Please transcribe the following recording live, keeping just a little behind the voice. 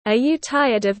Are you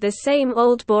tired of the same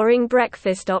old boring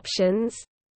breakfast options?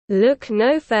 Look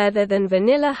no further than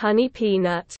vanilla honey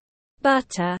peanut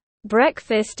butter.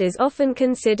 Breakfast is often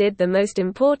considered the most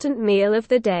important meal of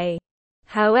the day.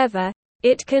 However,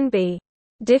 it can be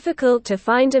difficult to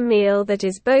find a meal that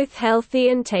is both healthy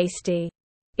and tasty.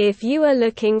 If you are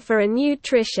looking for a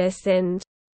nutritious and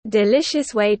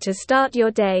delicious way to start your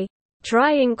day,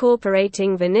 try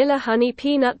incorporating vanilla honey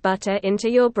peanut butter into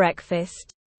your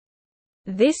breakfast.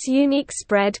 This unique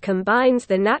spread combines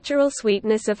the natural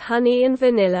sweetness of honey and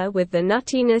vanilla with the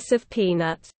nuttiness of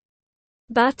peanut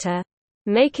butter,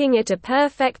 making it a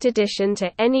perfect addition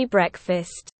to any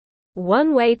breakfast.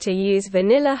 One way to use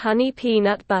vanilla honey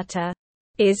peanut butter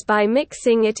is by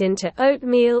mixing it into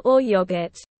oatmeal or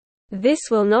yogurt. This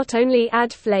will not only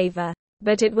add flavor,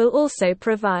 but it will also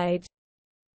provide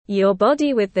your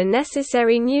body with the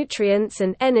necessary nutrients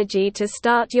and energy to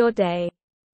start your day.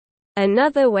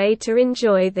 Another way to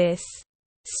enjoy this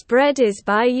spread is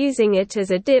by using it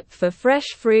as a dip for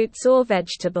fresh fruits or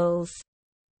vegetables.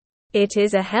 It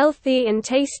is a healthy and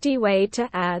tasty way to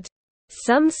add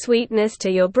some sweetness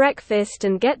to your breakfast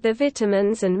and get the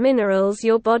vitamins and minerals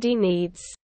your body needs.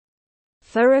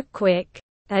 For a quick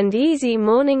and easy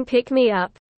morning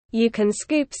pick-me-up, you can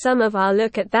scoop some of our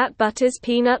Look at That Butter's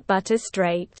peanut butter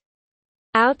straight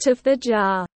out of the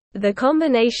jar. The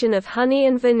combination of honey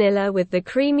and vanilla with the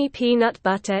creamy peanut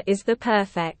butter is the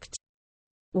perfect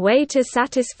way to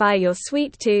satisfy your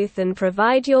sweet tooth and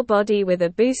provide your body with a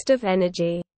boost of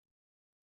energy.